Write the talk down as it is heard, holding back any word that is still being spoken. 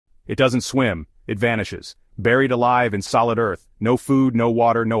It doesn't swim, it vanishes. Buried alive in solid earth, no food, no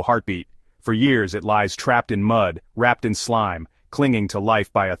water, no heartbeat. For years it lies trapped in mud, wrapped in slime, clinging to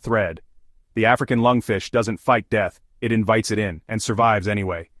life by a thread. The African lungfish doesn't fight death, it invites it in, and survives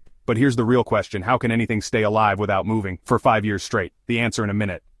anyway. But here's the real question: how can anything stay alive without moving for 5 years straight? The answer in a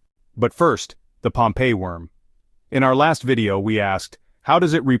minute. But first, the Pompeii worm. In our last video we asked, how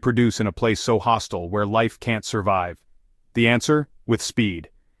does it reproduce in a place so hostile where life can't survive? The answer? With speed.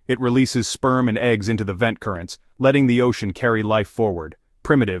 It releases sperm and eggs into the vent currents, letting the ocean carry life forward.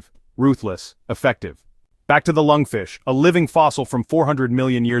 Primitive, ruthless, effective. Back to the lungfish, a living fossil from 400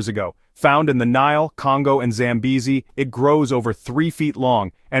 million years ago. Found in the Nile, Congo, and Zambezi, it grows over 3 feet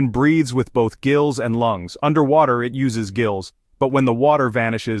long and breathes with both gills and lungs. Underwater it uses gills, but when the water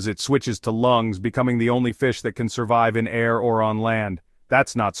vanishes it switches to lungs, becoming the only fish that can survive in air or on land.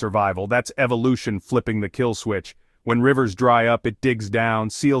 That's not survival, that's evolution flipping the kill switch. When rivers dry up it digs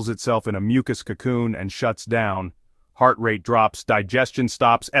down, seals itself in a mucus cocoon and shuts down. Heart rate drops, digestion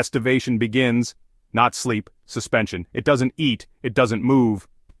stops, estivation begins. Not sleep, suspension. It doesn't eat, it doesn't move,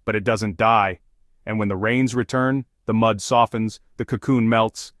 but it doesn't die. And when the rains return, the mud softens, the cocoon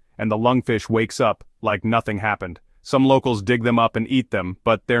melts, and the lungfish wakes up like nothing happened. Some locals dig them up and eat them,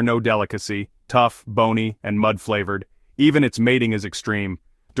 but they're no delicacy. Tough, bony, and mud-flavored. Even its mating is extreme.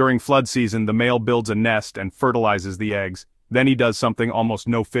 During flood season the male builds a nest and fertilizes the eggs. Then he does something almost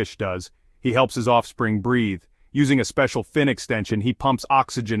no fish does. He helps his offspring breathe. Using a special fin extension he pumps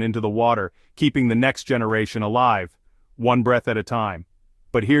oxygen into the water, keeping the next generation alive. One breath at a time.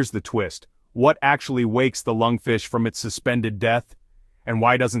 But here's the twist. What actually wakes the lungfish from its suspended death? And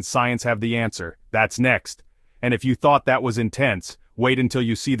why doesn't science have the answer? That's next. And if you thought that was intense, wait until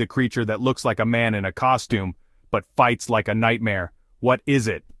you see the creature that looks like a man in a costume, but fights like a nightmare. What is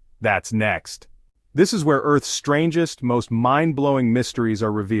it? That's next. This is where Earth's strangest, most mind-blowing mysteries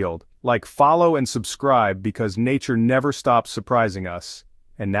are revealed. Like, follow and subscribe because nature never stops surprising us.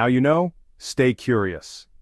 And now you know, stay curious.